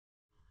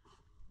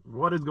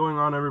What is going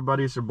on,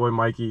 everybody? It's your boy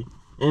Mikey.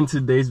 In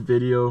today's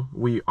video,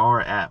 we are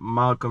at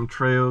Markham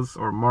Trails,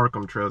 or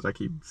Markham Trails. I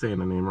keep saying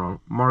the name wrong.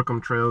 Markham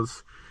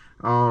Trails.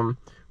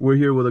 We're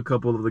here with a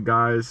couple of the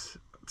guys.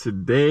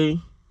 Today,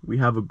 we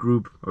have a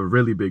group, a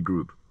really big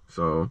group.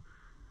 So,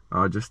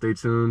 just stay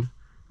tuned.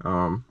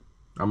 I'm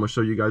gonna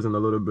show you guys in a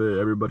little bit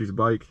everybody's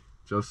bike.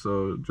 Just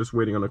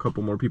waiting on a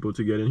couple more people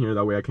to get in here.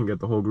 That way I can get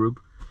the whole group.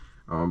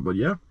 But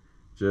yeah,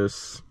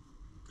 just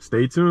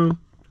stay tuned.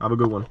 Have a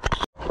good one.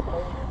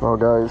 Well,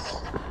 guys.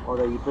 Oh,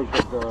 that you picked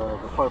up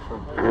the park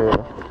from? Yeah.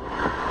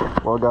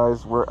 Well,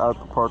 guys, we're at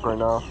the park right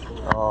now.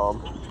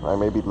 I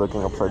may be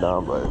looking upside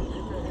down, but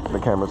the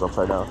camera's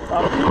upside down.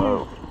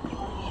 So,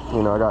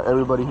 you know, I got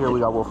everybody here.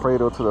 We got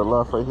Wilfredo to the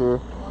left right here.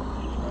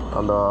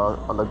 On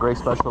the gray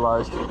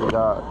Specialized, we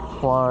got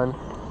Juan,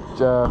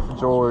 Jeff,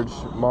 George,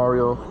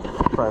 Mario,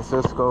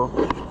 Francisco.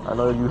 I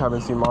know you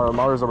haven't seen Mario.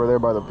 Mario's over there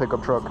by the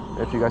pickup truck,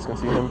 if you guys can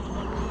see him.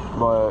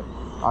 But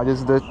I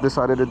just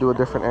decided to do a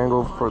different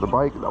angle for the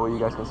bike. That way you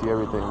guys can see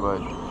everything. But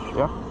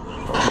yeah,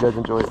 hope you guys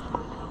enjoy it.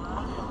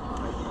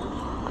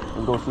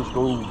 Let's go,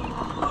 Cisco.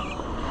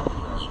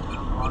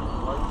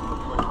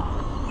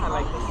 I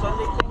like the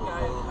Sunday thing.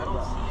 I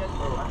don't see it.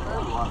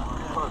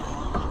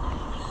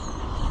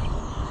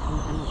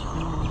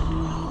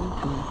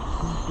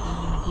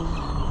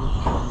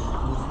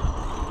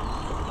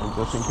 And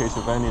just in case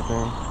of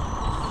anything,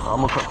 I'm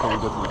gonna cut till we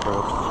get to the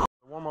trail.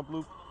 Warm-up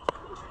loop.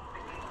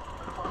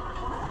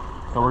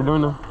 So we're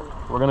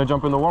gonna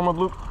jump in the warm-up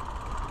loop. I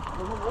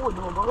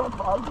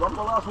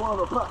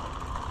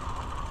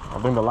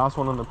think the last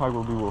one on the pack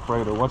will be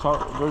Wilfredo. Watch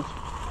out, George.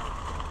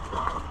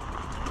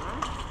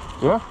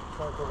 Yeah?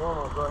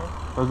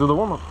 Let's do the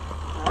warm-up.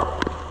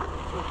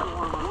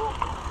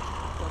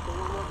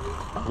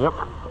 Yep.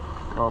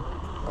 Oh,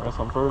 I guess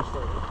I'm first.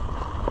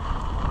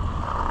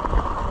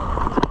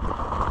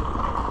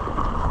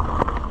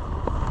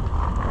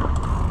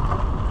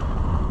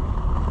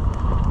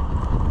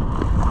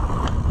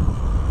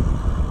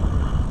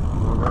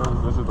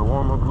 This is the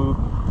warm-up loop.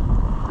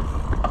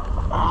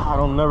 I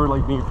don't never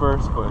like being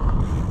first, but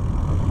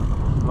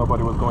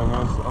nobody was going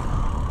in, so.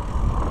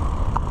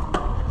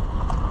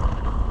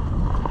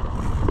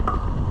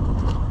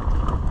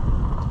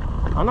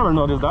 I never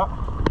noticed that.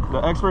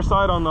 The expert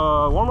side on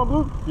the warm-up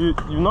loop.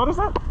 You noticed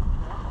that?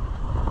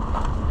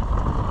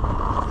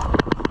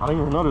 I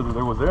didn't even notice that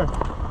it was there.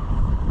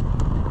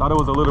 Thought it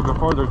was a little bit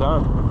farther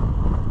down.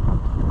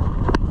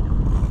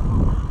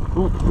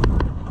 Ooh.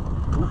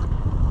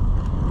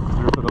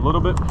 Drifted a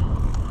little bit.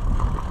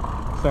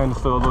 Sand is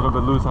still a little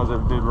bit loose as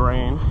it did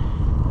rain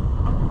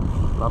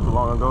not too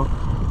long ago.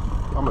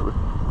 I'm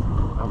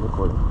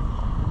recording.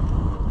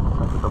 I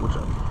have to double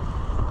check.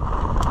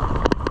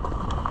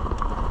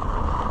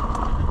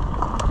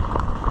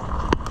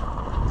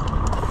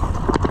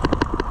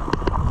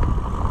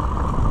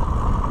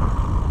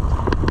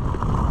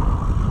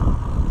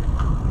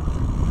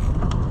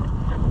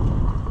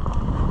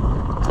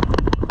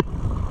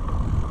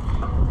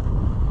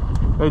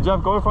 Hey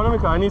Jeff, go in front of me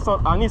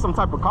because I need some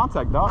type of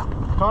contact, dog.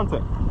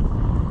 Content.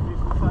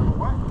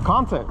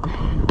 Content.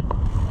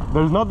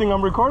 There's nothing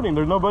I'm recording.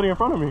 There's nobody in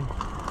front of me.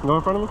 Go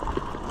in front of me.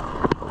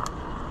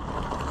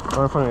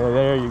 Go in front of me.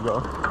 There you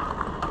go.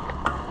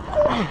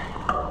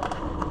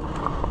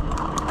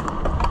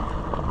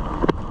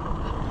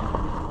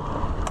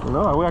 You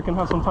know, that way I can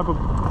have some type of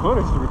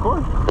footage to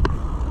record.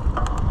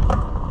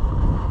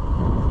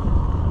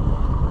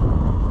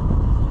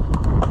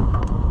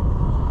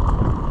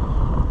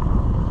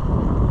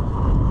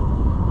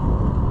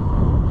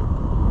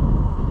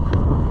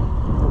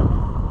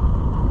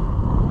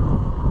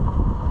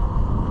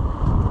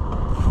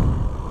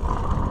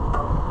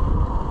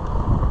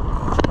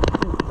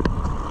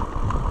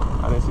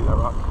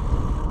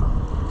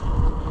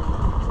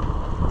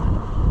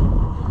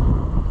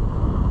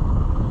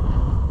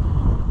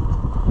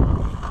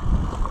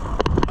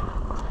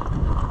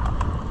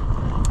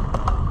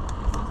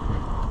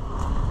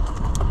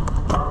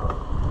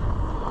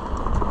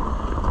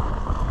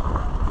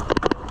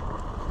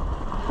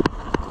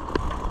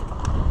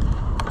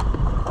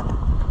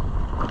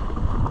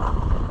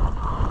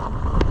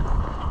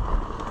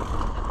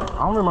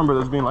 I don't remember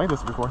this being like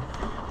this before.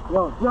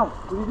 Yo, Jeff,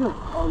 what are you doing?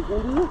 Oh, you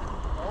gonna do this?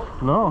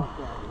 No.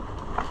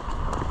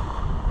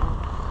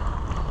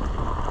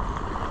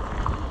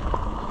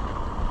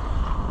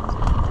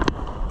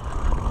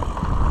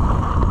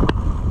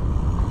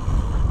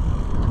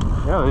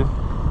 Yeah,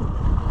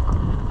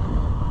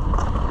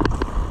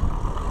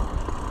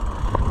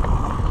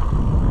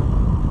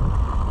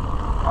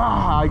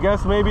 I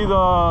guess maybe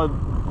the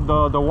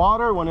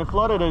water, when it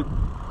flooded,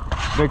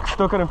 they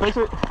still couldn't fix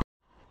it. Let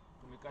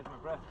me catch my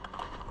breath.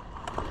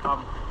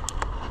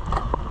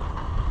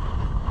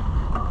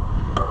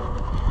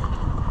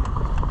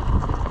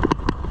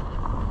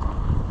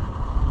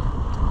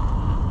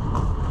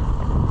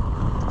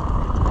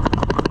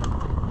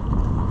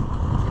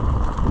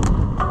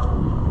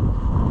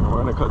 We're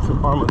gonna cut to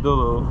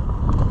Armadillo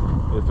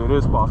if it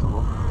is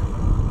possible.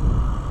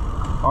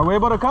 Are we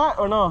able to cut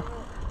or no?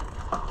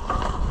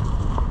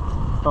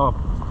 Oh,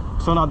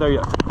 still not there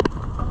yet.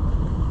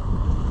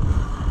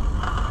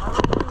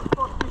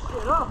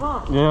 tough,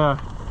 huh? Yeah.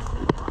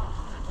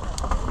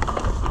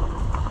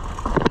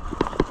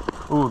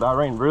 Ooh, that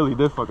rain really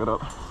did fuck it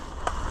up.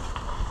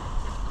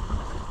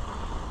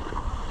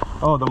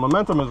 Oh, the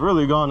momentum is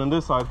really gone on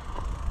this side.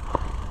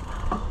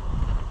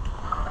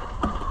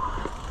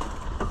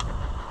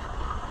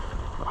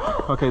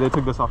 Okay, they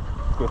took this off.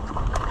 Good.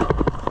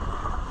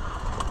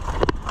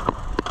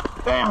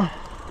 Damn.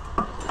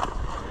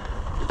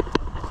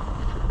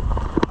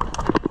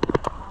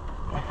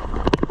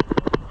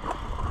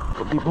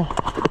 Good people.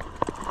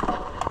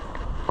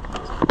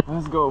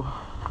 Let's go.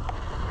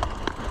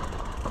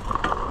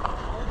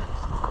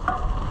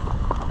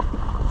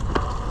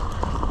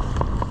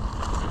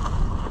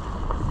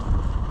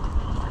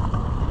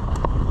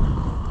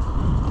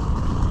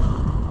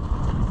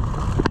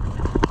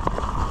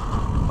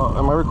 Oh,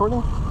 am I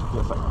recording?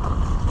 Yes, I am.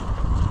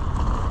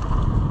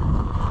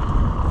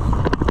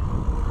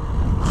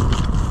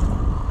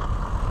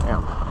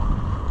 Damn.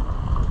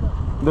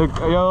 They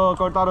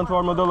cortaron to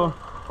Armadillo.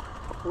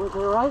 Went to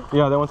the right?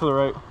 Yeah, they went to the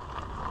right.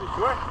 You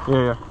sure?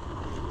 Yeah, yeah.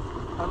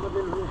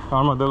 Armadillo.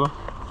 Armadillo.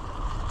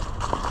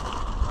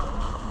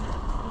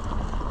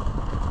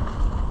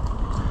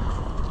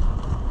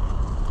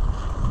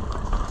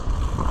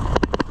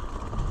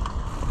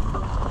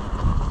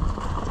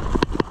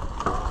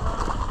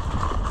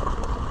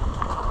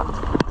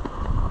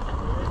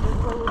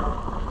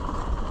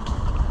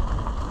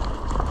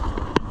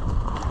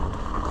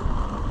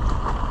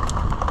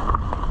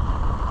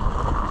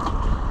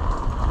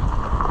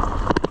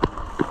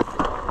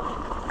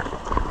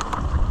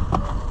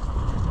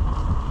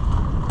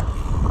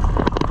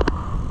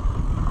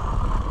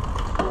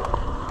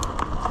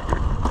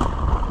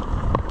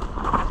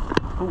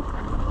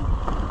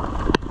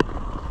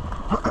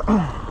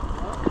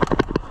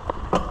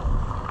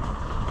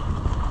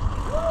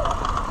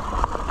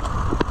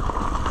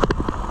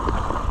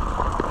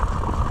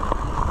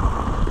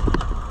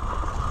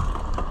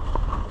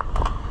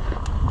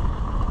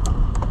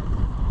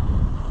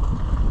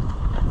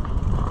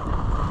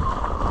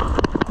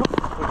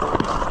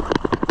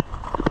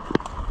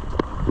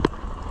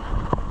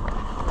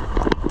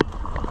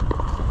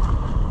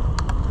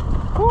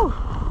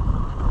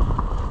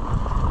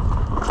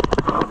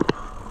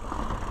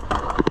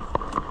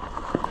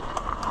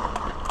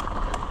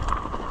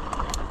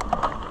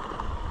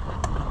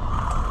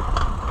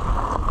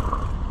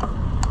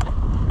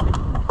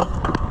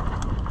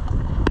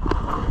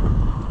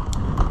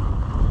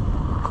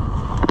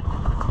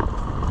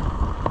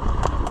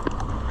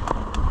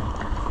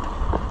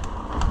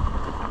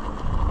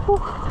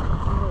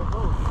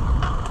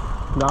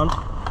 Down.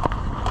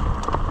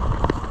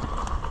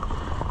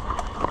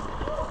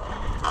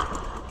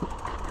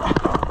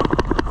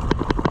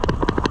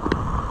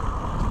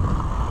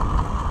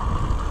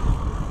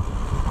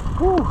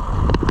 Whew.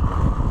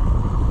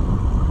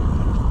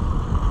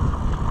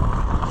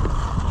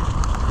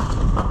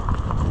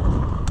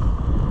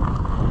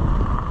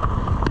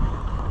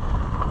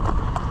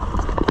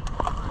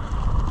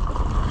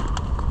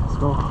 Let's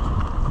go.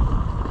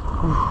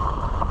 Whew.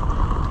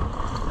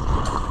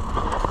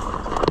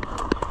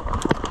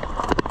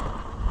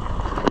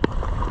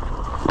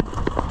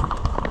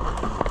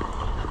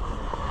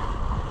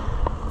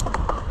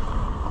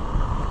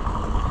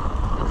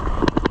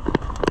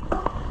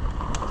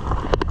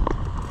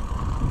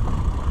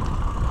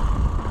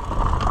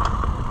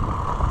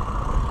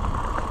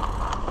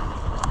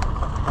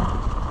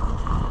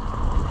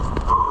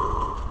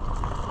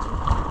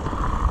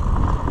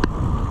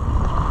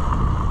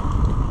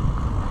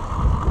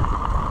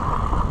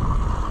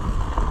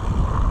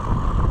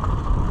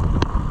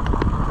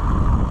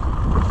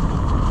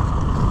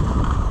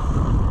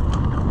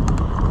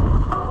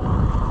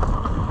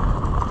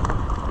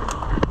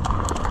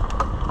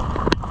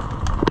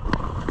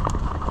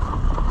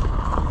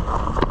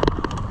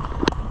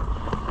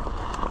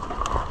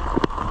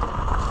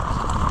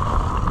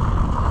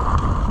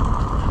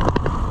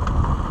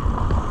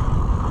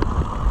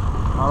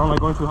 I don't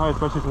like going too high,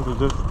 especially since it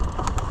just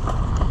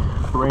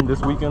rained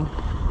this weekend.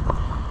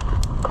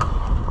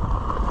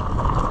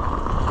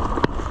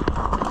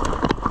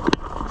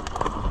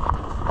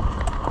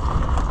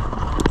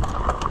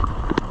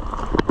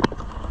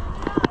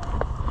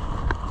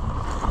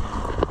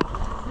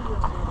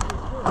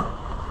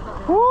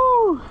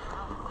 Woo!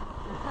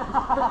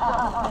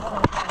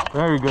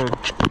 Very good.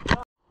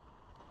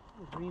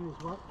 Green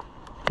is what?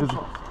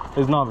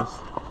 Is novice.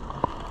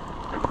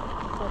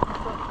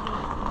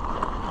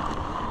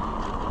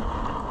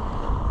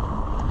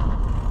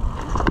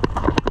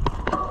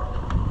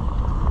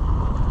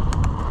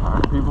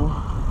 People,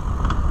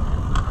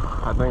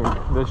 I think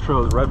this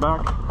trail is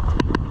Redback.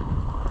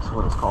 That's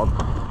what it's called.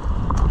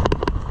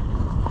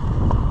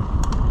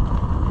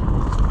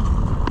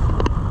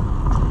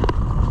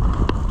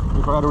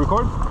 You forgot to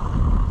record?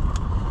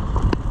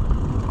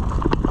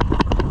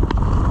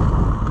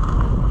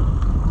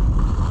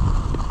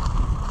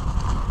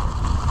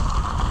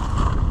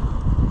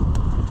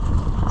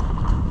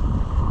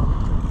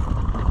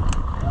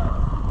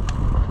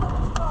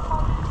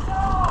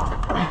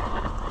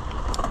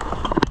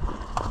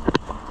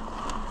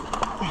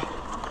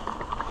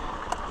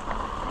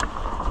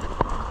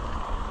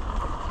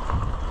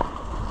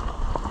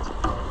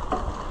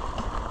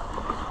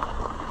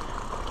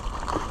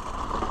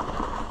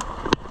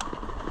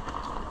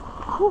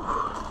 Whew.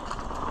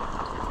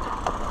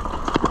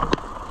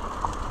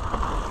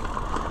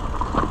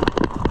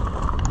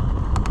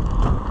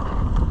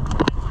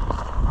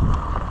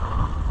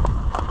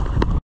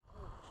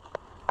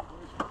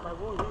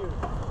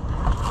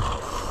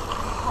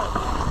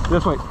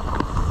 This way.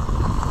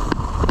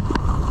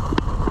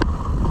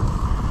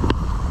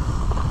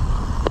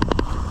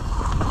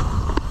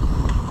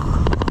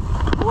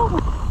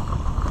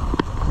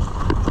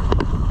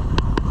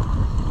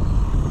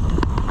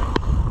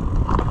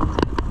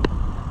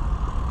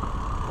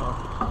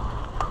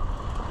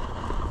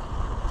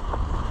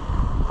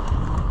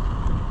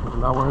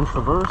 Now we're in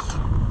Traverse.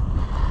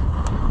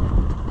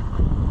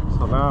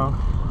 So now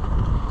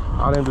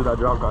I didn't do that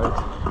drop, guys.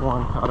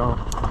 One, I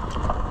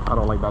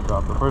don't like that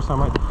drop. The first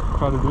time I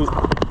tried to do it,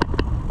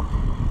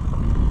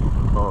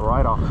 go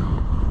right off.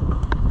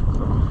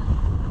 So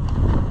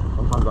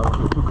sometimes I don't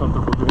feel too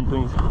comfortable doing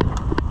things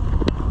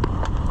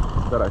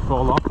that I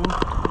fall off in.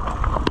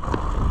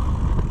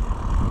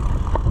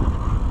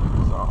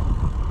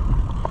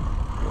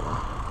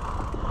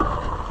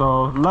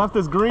 So left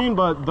is green,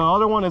 but the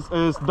other one is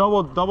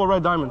double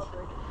red diamonds.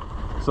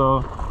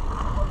 So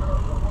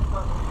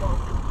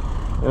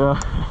yeah.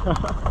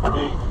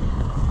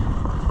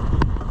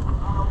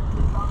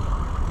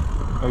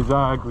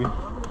 Exactly.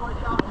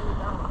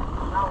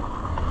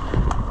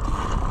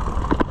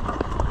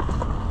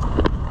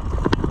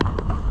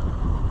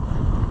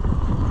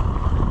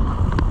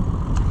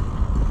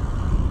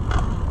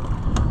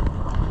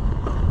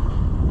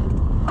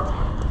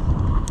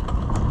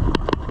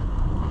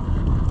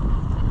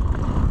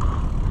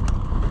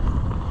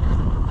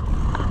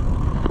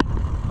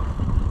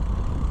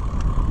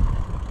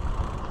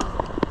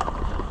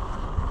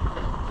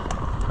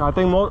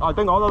 I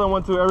think all of them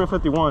went to Area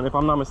 51, if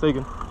I'm not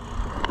mistaken.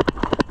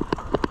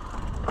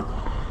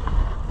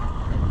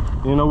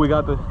 You know, we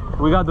got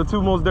the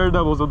two most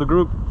daredevils of the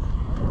group.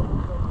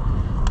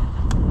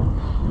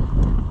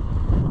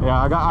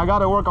 Yeah, I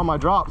gotta work on my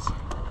drops.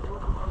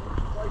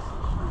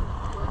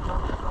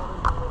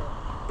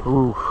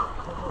 Ooh,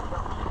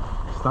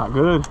 it's not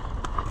good.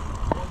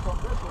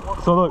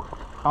 So look,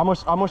 I'm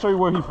gonna show you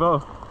where he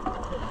fell.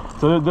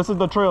 So this is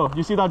the trail.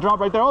 You see that drop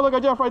right there? Oh, look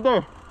at Jeff right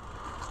there.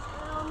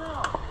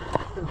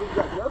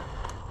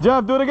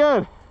 Jeff, do it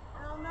again.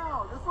 Hell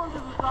no. This one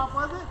was a drop,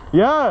 was it?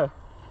 Yeah.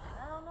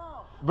 Hell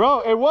no.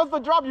 Bro, it was the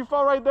drop. You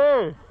fell right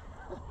there.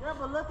 Yeah,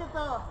 but look at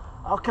the...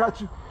 I'll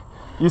catch you.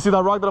 You see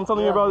that rock that I'm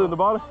telling you about in the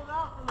bottom?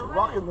 The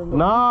rock in the...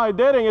 Nah, I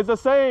didn't. It's the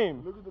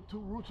same. Look at the two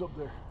roots up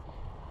there.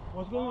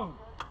 What's going on?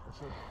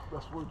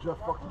 That's where Jeff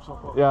fucked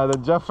himself up. Yeah, the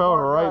Jeff fell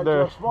right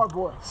there. Jeff, smart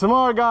boy.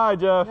 Smart guy,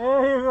 Jeff.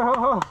 There you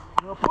go.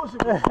 You're a pussy.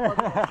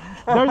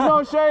 There's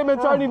no shame in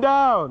turning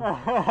down.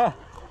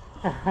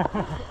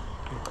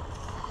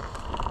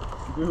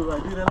 Dude, I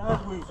did it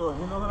last week, so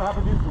he knows what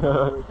happened this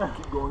week.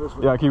 Keep going this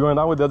way. Yeah, keep going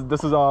that way.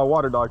 This is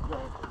water dog.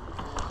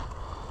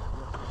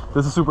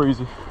 This is super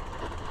easy.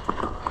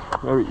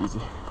 Very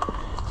easy.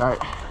 All right.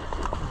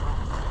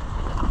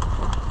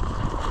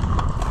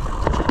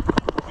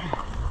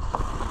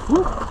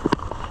 Woo.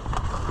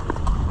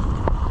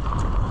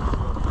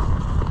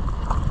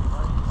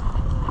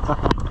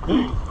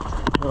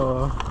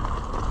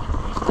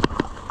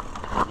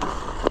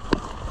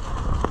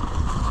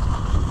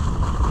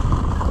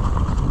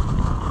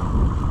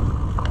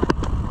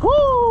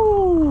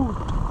 Woo!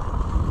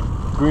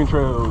 Green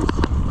trails.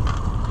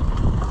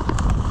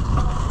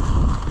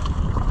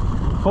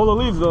 Full of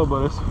leaves though,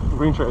 but it's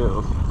green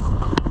trails.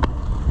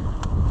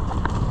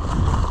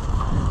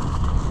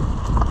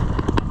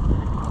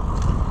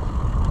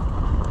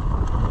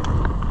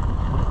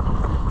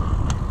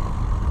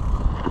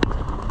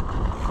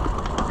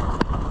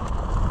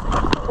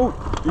 Oh,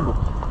 eagle.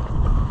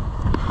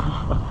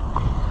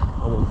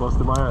 Almost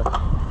busted my ass.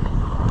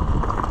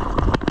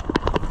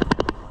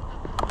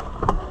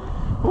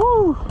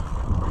 Woo!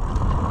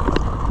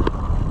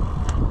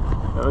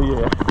 Oh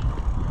yeah.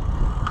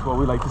 That's what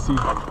we like to see.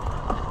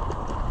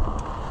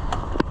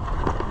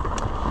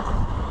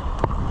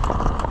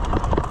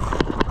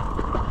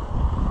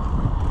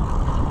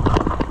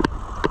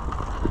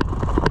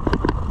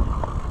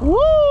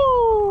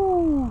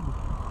 Woo!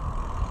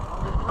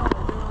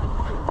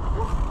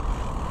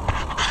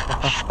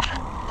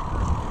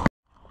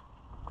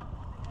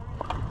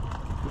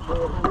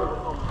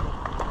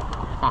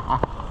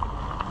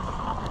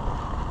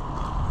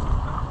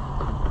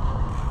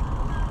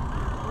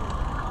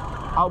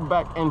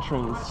 Outback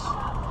entrance.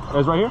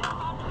 It's right here?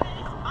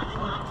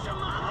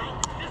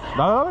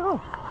 No.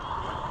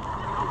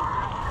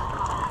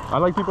 I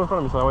like people in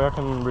front of me so that way I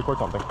can record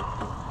something.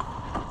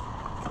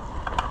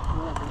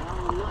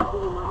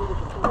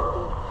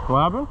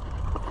 What happened?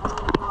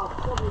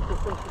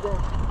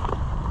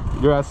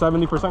 You're at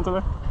 70%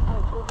 today?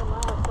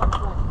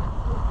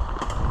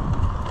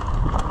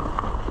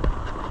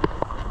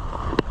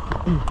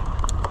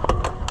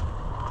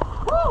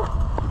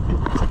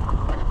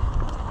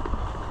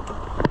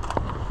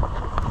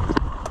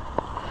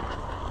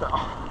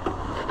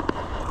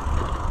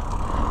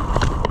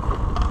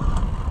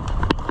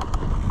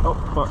 Oh,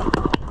 fuck.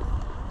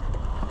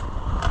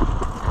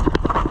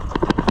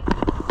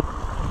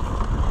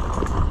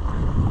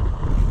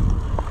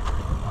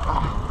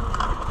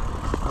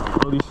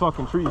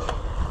 fucking trees.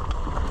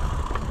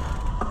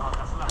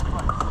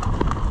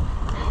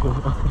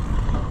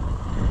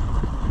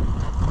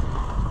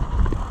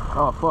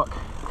 Oh fuck.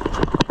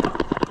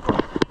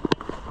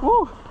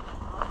 Woo!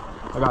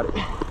 I got it.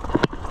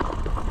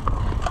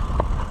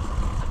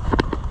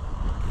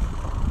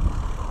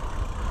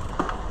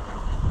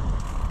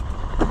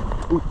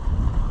 Ooh.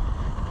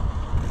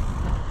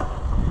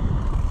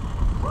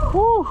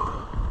 Woo!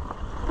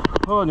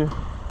 Hold on.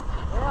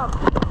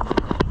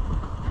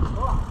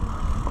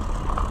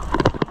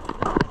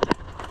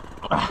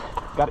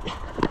 Got it.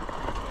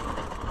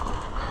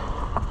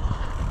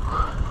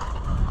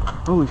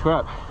 Holy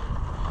crap.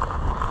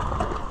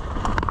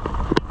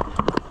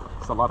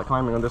 It's a lot of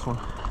climbing on this one.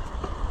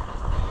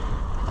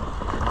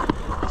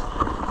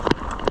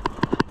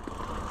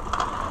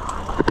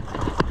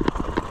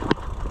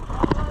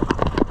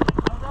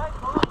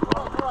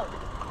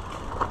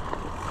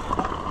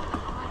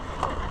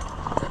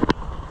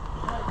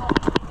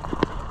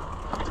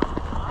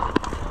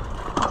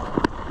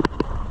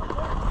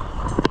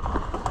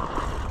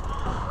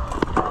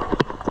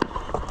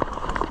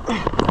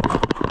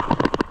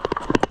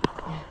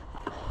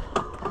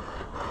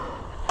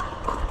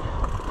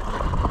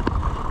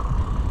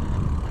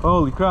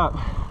 Holy crap.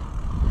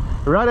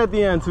 Right at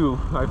the end too,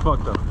 I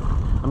fucked up.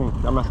 I mean,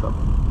 I messed up.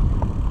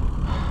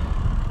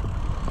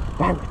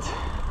 Damn it.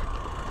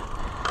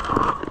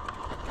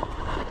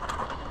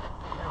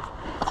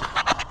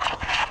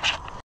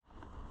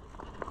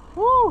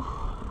 Woo!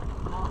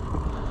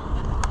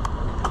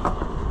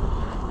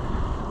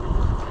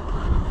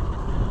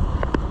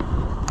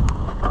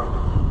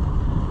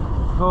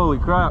 Holy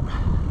crap.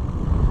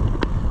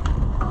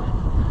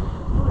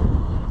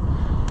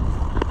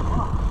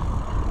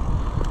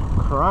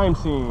 Crime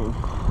scene.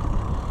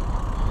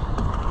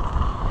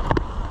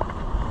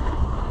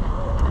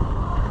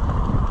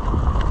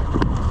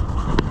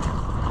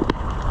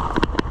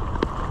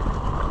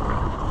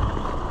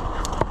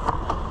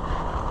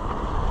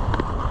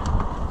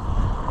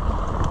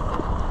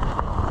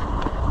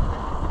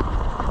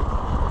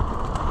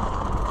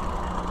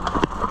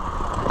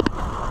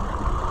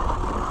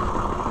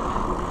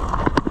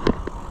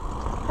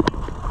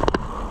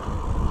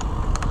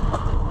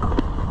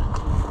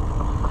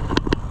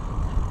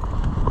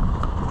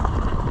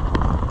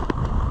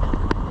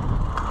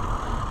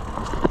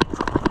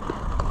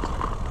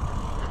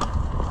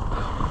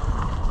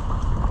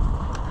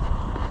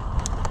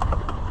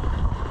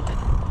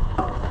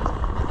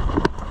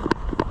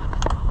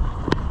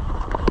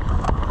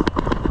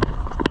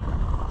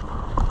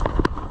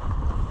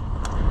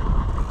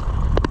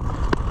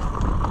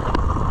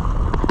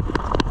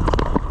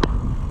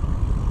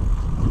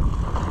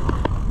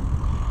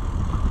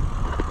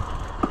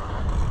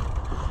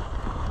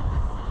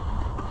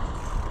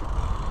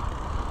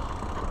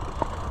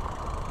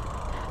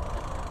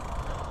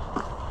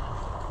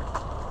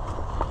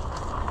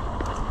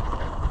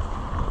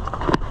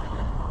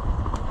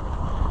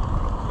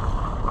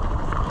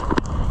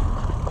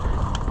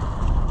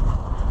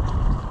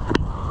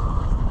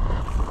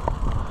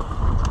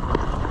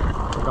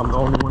 I'm the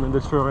only one in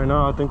this trail right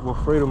now. I think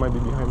Wilfredo might be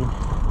behind me.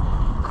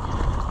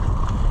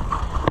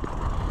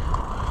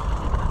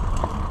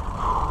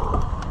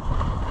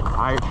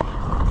 Alright.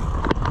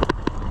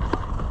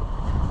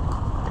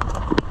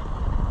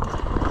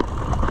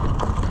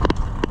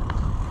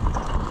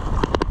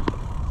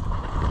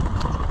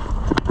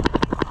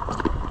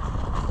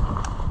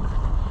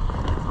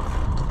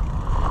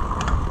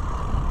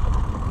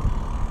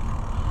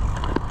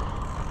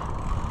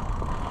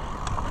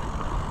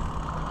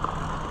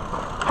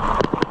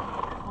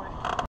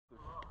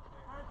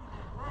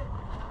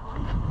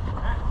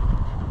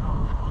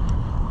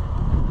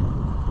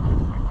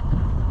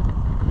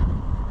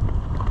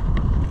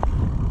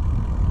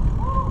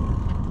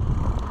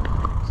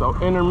 So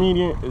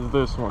intermediate is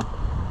this one.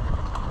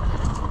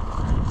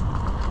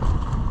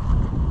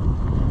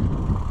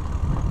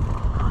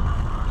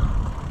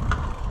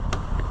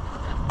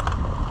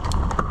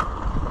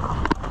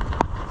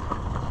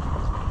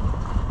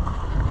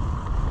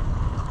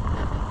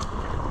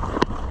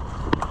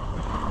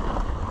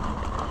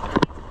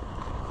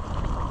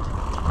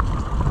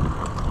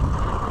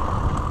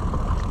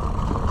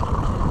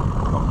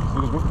 Oh,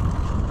 excuse me.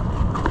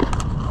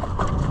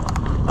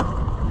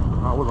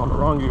 I was on the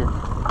wrong gear.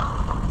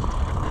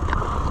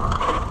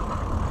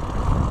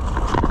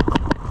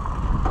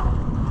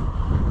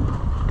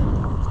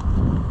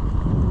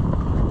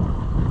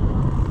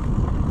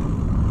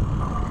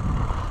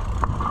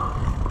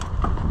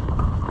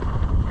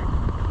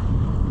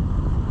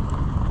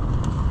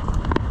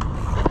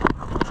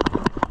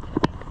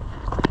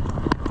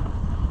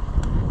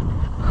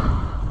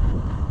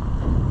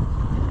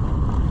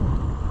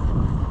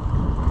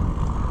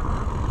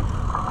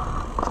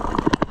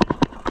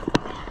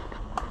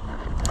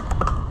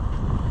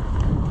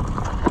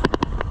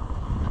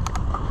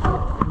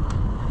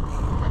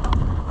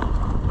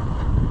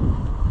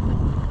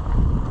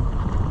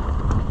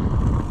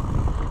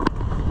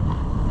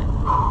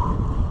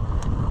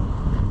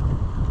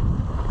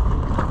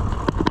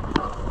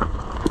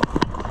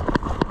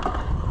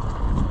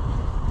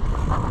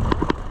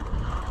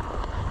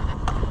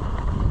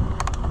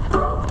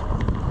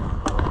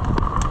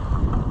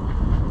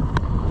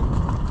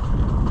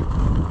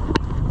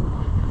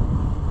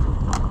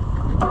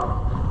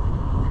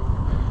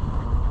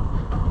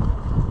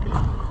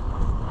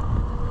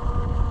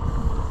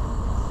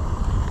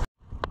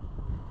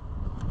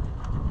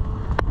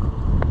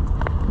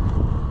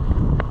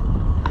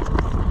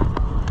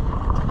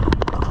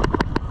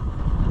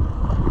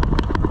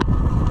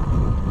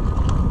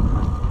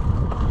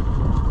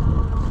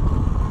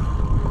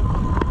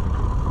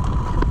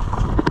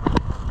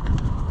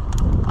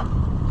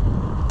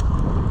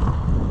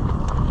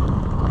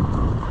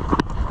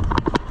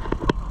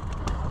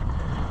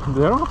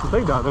 They don't have to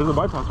take that. There's a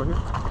bypass right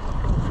here.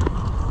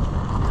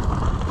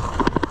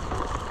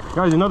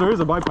 Guys, you know there is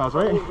a bypass,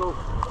 right?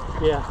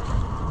 Yeah.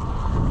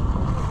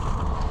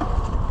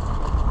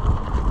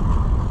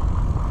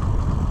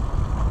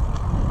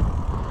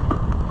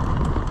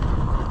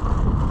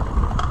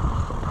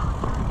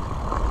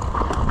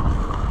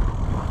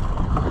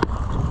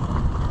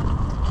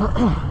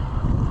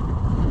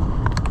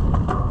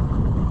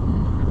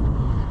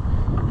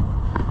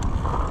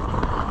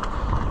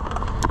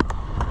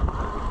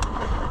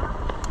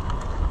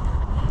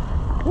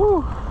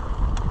 Woo.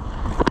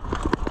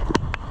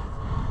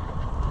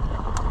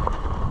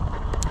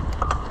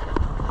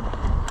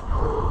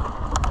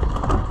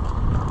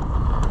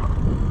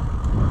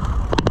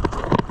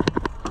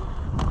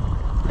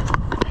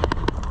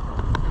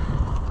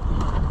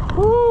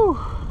 Woo.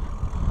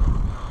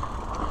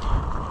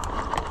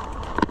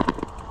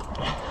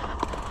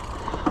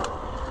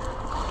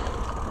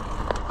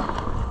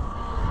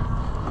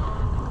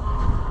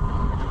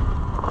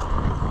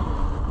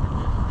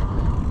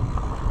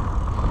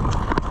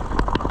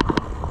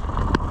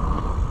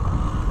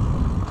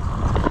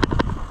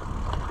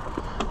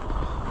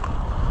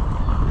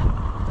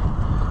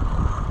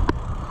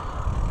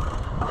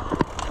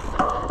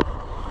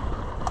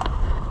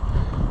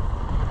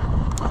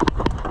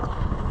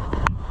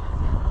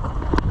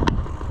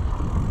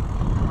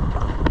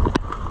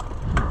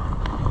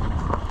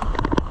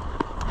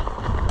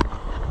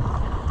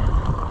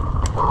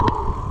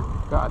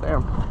 God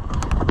damn.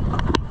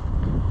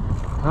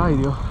 Ay,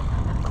 Dios.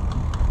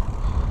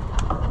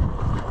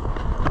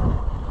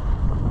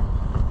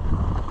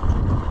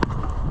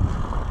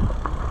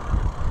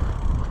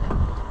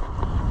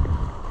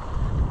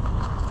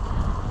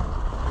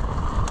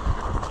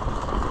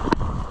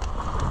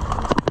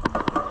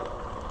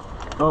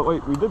 Oh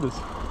wait, we did this.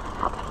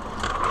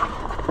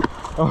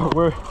 Oh,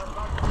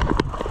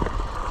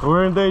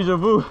 we're in deja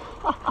vu.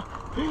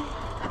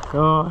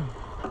 Oh.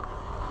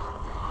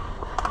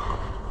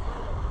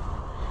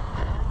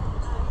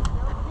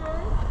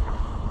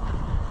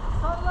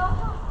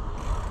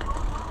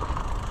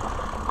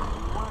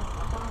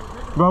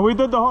 Bro, we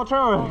did the whole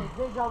trail already.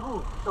 Deja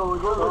vu. So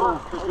it goes around.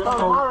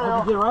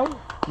 Have You did right?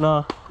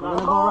 No. We're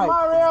gonna go right.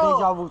 It's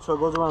deja vu, so it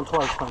goes around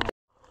twice.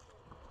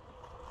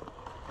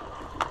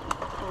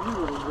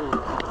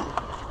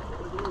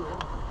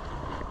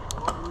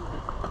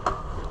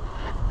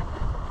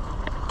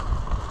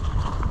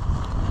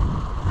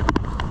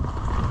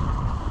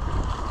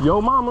 Yo,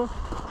 mama.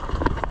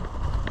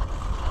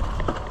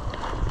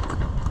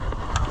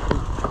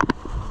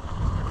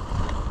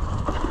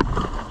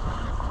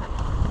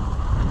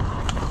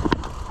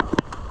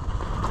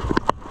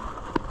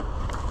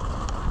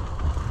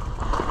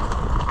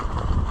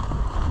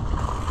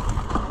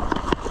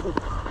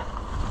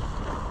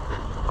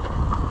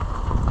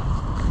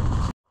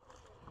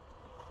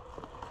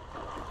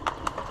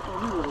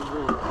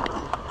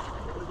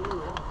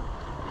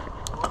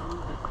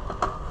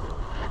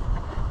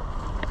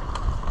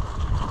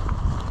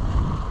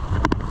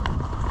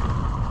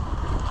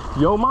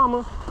 Yo,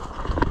 mama.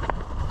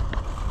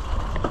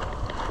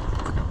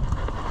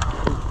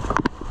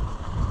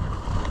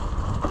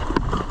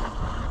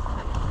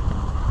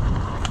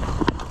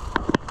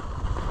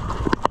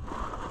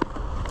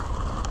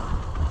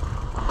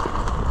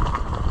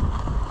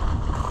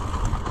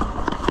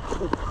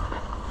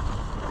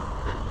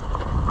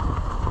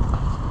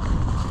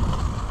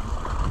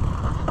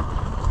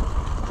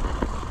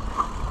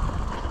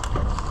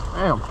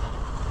 Damn.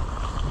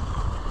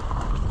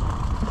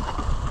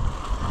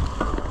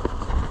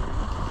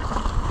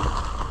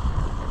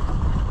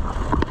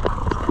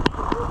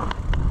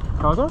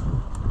 How's that?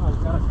 Oh, you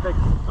gotta stick.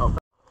 Oh.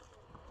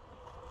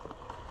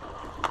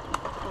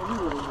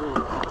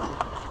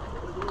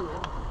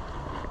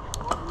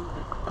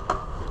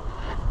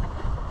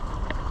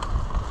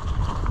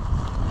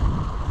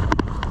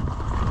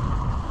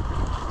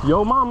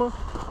 Yo, mama.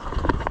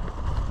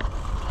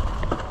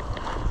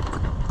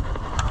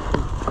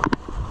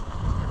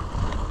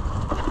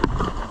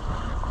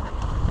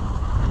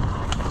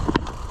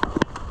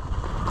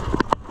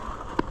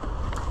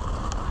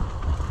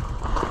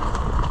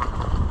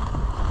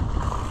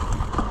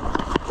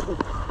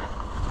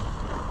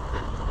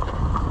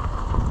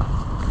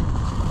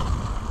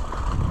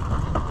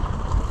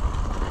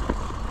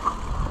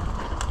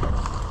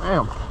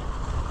 Damn.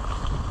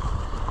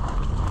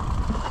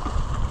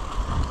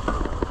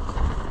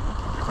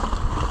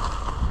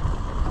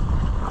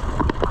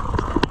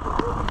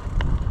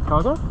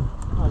 How's that?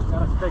 Oh, you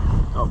gotta stick.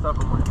 Oh, Stuff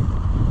in my